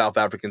praised by South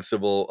African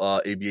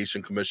Civil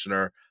Aviation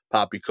Commissioner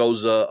Poppy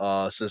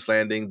Koza. Since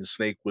landing, the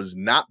snake was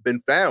not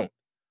been found.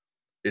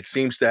 It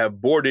seems to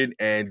have boarded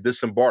and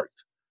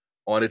disembarked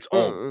on its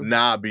own.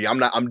 Nah, B,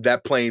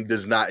 that plane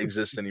does not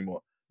exist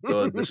anymore.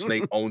 The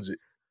snake owns it.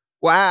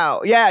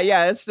 Wow.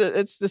 Yeah. It's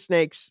the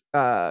snake's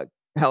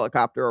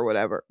helicopter or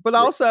whatever. But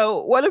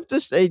also, what if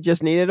they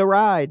just needed a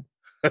ride?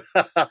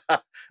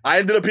 I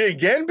ended up here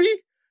again,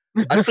 B?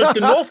 I took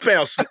the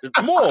northbound.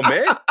 Come on,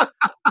 man.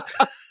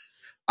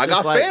 I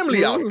got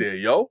family out there,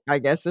 yo. I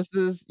guess this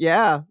is,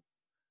 yeah.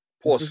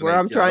 Poor this is snake. where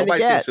I'm trying to get.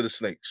 Nobody thinks of the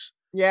snakes.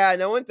 Yeah,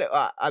 no one.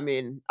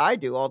 I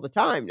do all the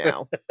time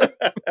now.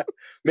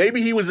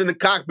 Maybe he was in the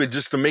cockpit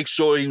just to make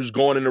sure he was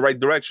going in the right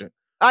direction.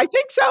 I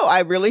think so. I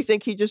really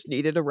think he just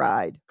needed a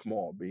ride. Come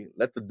on, B.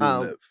 Let the dude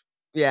live.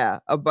 Yeah,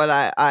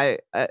 but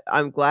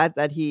I'm glad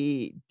that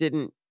he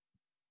didn't,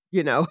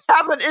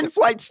 have an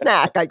in-flight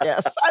snack. I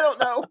guess I don't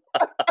know.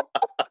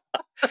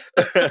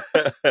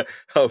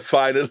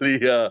 Finally,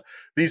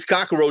 these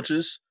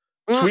cockroaches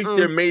tweak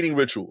their mating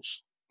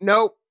rituals.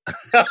 Nope.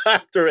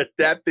 After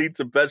adapting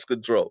to pest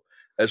control.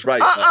 That's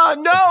right.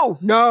 No.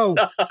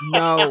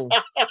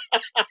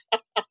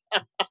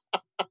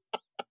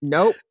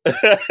 Nope.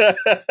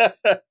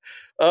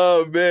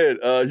 Oh, man.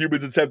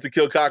 Humans attempt to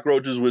kill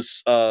cockroaches with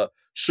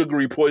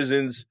sugary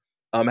poisons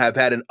have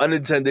had an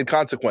unintended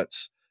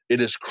consequence. It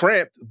has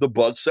cramped the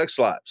bug's sex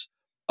lives.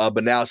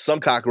 But now some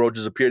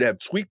cockroaches appear to have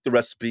tweaked the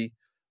recipe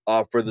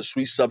for the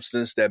sweet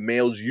substance that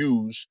males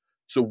use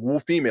to woo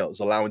females,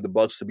 allowing the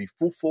bugs to be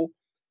fruitful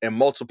and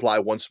multiply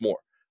once more.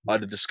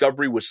 The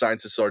discovery, which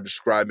scientists are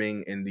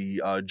describing in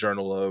the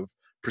Journal of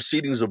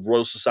Proceedings of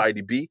Royal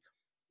Society B,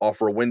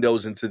 offer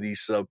windows into the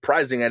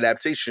surprising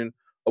adaptation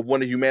of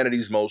one of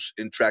humanity's most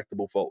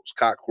intractable foes.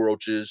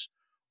 Cockroaches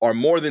are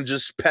more than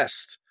just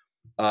pests,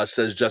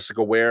 says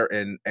Jessica Ware,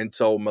 an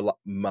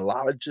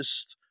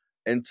entomologist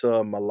at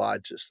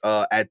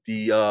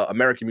the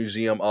American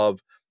Museum of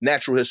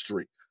Natural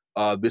History.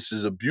 This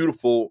is a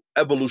beautiful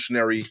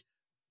evolutionary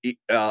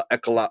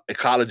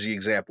ecology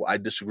example. I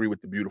disagree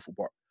with the beautiful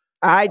part.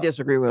 I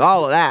disagree with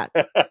all of that.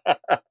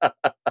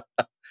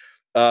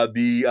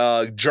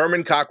 The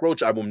German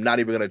cockroach, I'm not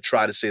even going to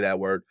try to say that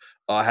word,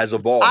 has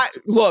evolved.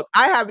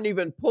 I haven't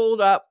even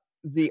pulled up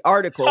the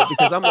article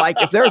because I'm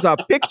like, if there's a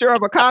picture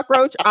of a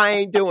cockroach, I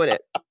ain't doing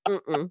it.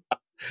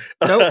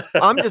 Nope.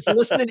 I'm just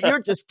listening.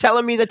 You're just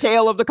telling me the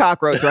tale of the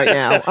cockroach right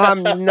now. I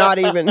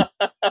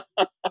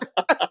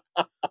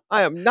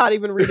am not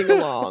even reading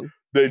along.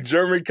 The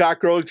German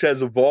cockroach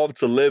has evolved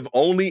to live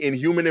only in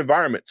human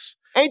environments.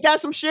 Ain't that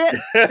some shit?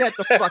 Get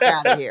the fuck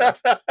out of here.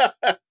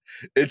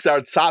 It's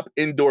our top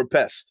indoor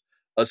pest,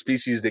 a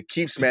species that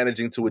keeps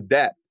managing to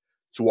adapt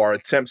to our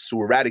attempts to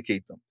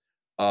eradicate them.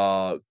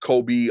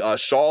 Kobe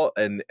Shaw,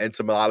 an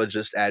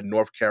entomologist at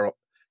North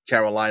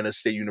Carolina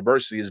State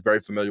University, is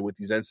very familiar with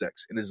these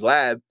insects. In his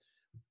lab,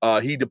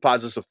 he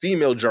deposits a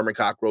female German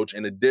cockroach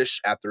in a dish.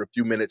 After a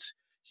few minutes,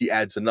 he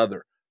adds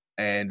another.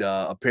 And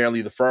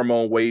apparently the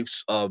pheromone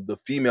waves of the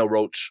female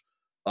roach,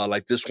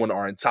 like this one,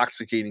 are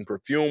intoxicating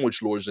perfume,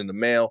 which lures in the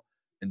male,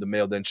 and the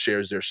male then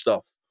shares their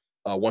stuff.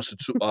 Once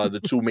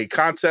the two make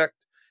contact,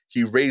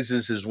 he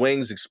raises his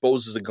wings,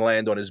 exposes a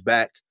gland on his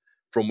back,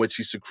 from which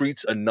he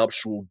secretes a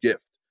nuptial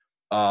gift.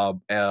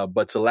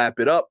 But to lap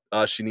it up,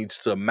 she needs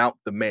to mount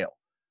the male.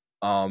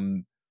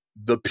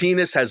 The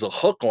penis has a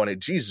hook on it.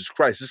 Jesus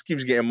Christ, this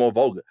keeps getting more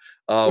vulgar.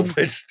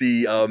 Which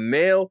the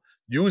male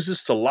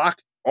uses to lock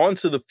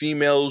onto the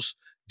female's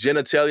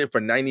genitalia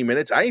for 90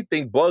 minutes. I didn't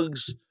think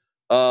bugs...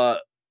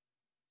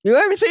 You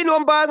haven't seen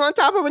one bug on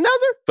top of another?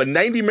 For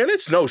 90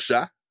 minutes? No,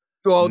 Sha.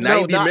 Well,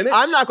 90 minutes?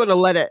 I'm not going to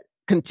let it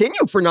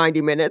continue for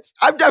 90 minutes.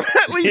 I've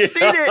definitely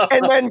seen it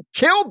and then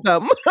killed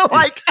them.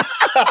 Like,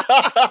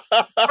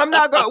 I'm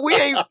not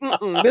going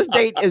to... This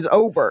date is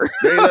over.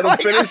 They ain't let them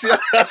finish it?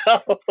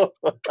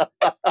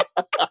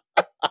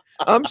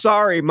 I'm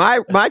sorry.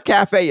 My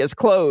cafe is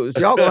closed.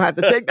 Y'all going to have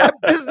to take that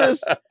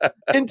business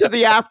into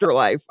the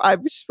afterlife.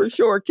 I've for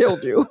sure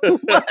killed you.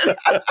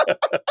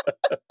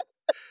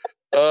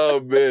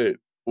 Oh, man.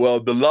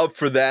 Well, the love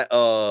for that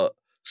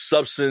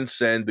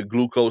substance and the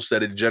glucose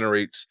that it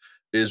generates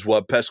is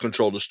what pest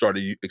controllers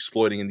started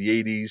exploiting in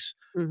the 80s.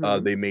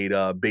 Mm-hmm. They made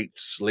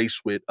baits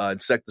laced with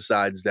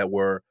insecticides that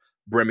were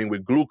brimming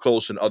with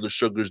glucose and other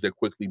sugars that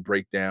quickly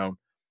break down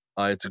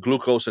into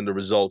glucose, and the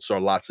results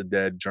are lots of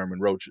dead German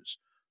roaches,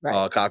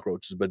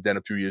 cockroaches. But then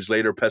a few years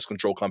later, pest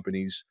control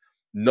companies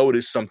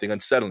noticed something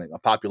unsettling. A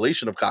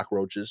population of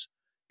cockroaches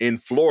in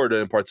Florida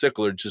in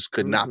particular just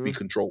could not be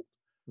controlled.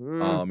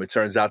 It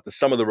turns out that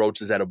some of the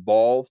roaches had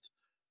evolved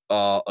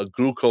a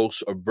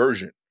glucose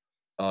aversion.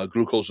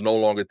 Glucose no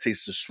longer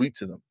tastes as sweet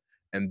to them,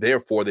 and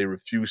therefore they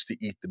refuse to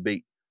eat the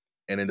bait.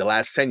 And in the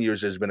last 10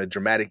 years, there's been a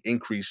dramatic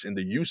increase in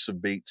the use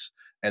of baits,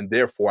 and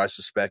therefore I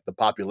suspect the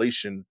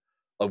population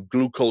of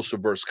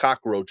glucose-averse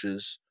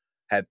cockroaches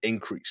have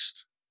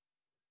increased.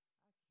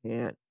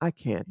 I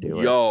can't do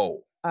it.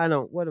 Yo. I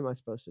don't. What am I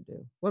supposed to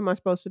do? What am I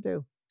supposed to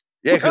do?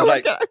 Yeah, because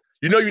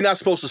you know you're not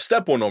supposed to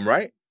step on them,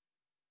 right?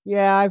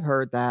 Yeah, I've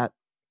heard that.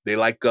 They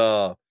like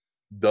I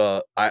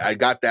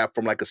got that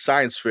from like a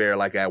science fair,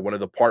 like at one of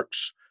the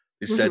parks.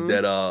 They said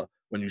that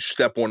when you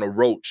step on a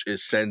roach, it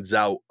sends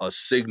out a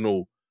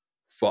signal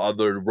for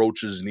other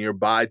roaches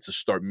nearby to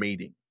start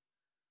mating.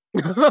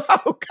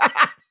 Oh,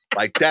 God.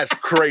 Like, that's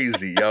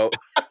crazy, yo.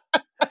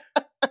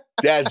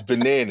 That's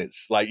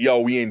bananas. Like,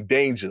 yo, we in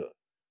danger.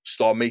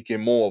 Start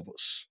making more of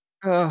us.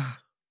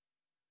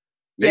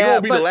 They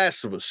gonna be the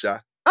last of us, Sha.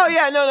 Oh,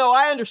 yeah, no,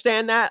 I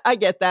understand that. I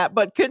get that.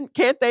 But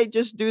can't they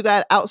just do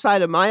that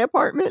outside of my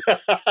apartment?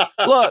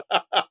 Look,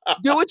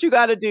 do what you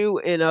got to do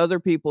in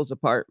other people's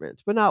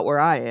apartments, but not where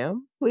I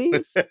am,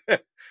 please.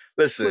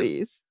 Listen.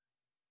 Please.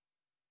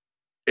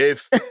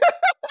 If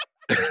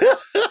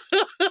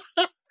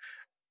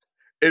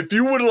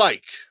you would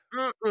like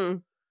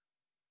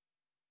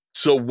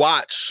to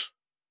watch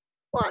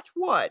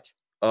what?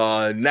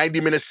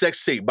 90-minute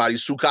sex tape by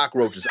these two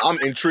cockroaches, I'm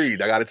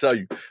intrigued, I gotta tell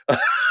you.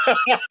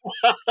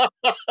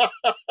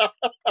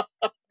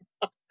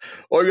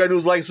 Or All you gotta do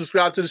is like and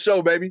subscribe to the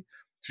show, baby.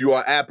 If you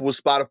are Apple or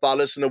Spotify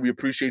listener, we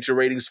appreciate your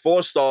ratings.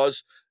 4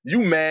 stars.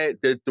 You mad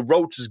that the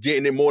roach is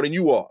getting it more than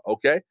you are,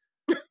 okay?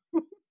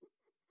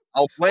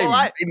 I'll blame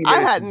you. I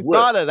hadn't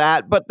thought of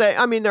that, but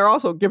they're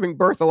also giving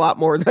birth a lot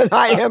more than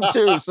I am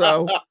too.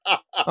 So,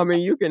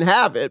 you can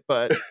have it,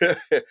 but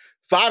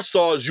 5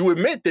 stars, you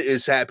admit that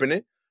it's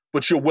happening,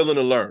 but you're willing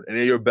to learn, and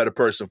then you're a better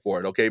person for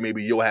it, okay?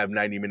 Maybe you'll have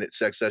 90-minute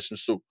sex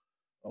sessions too,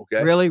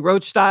 okay? Really?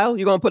 Roach style?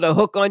 You gonna put a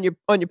hook on your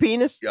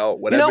penis? Yo,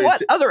 whatever. You know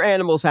what? Other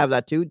animals have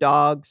that too.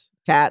 Dogs,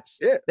 cats.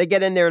 Yeah. They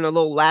get in there and a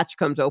little latch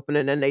comes open,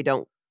 and then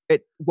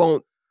it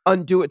won't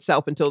undo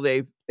itself until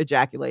they've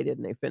ejaculated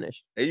and they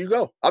finished. There you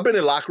go. I've been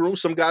in locker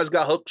rooms. Some guys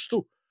got hooks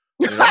too.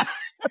 You know?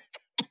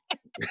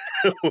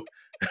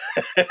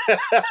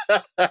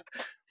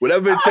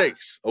 Whatever it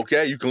takes,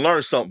 okay? You can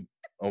learn something,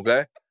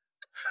 okay?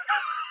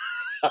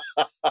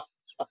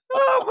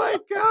 Oh my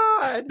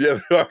God. If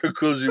you have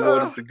articles you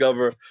want us to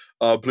cover,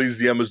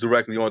 please DM us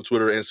directly on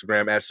Twitter,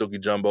 Instagram, at Silky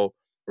Jumbo,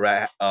 or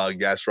at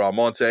Gastro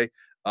Almonte.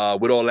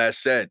 With all that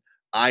said,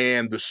 I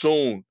am the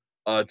soon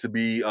to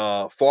be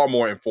far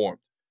more informed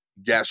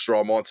Gastro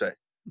Almonte.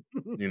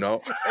 You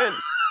know?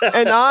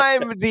 And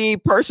I'm the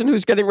person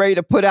who's getting ready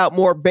to put out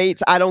more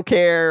baits. I don't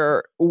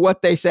care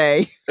what they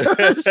say.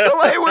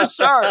 Soleil was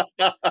sharp.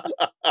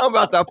 I'm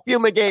about to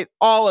fumigate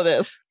all of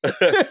this.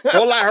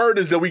 All I heard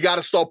is that we got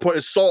to start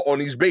putting salt on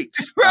these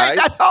baits. Right?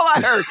 That's all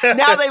I heard.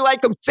 Now they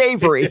like them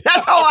savory.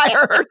 That's all I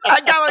heard.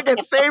 I got to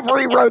get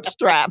savory roach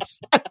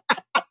traps.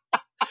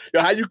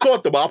 Yo, how you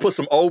caught them? I'll put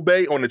some Old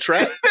Bay on the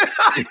trap.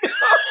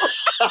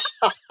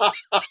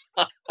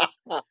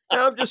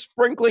 Now I'm just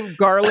sprinkling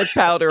garlic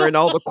powder in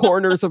all the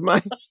corners of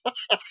my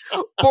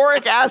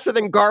boric acid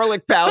and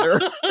garlic powder.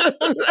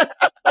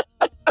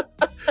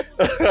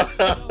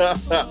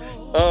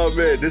 Oh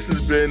man, this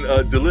has been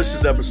a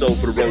delicious episode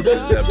for the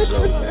Roaches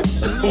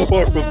episode.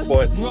 More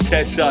report.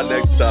 Catch y'all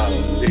next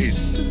time.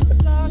 Peace.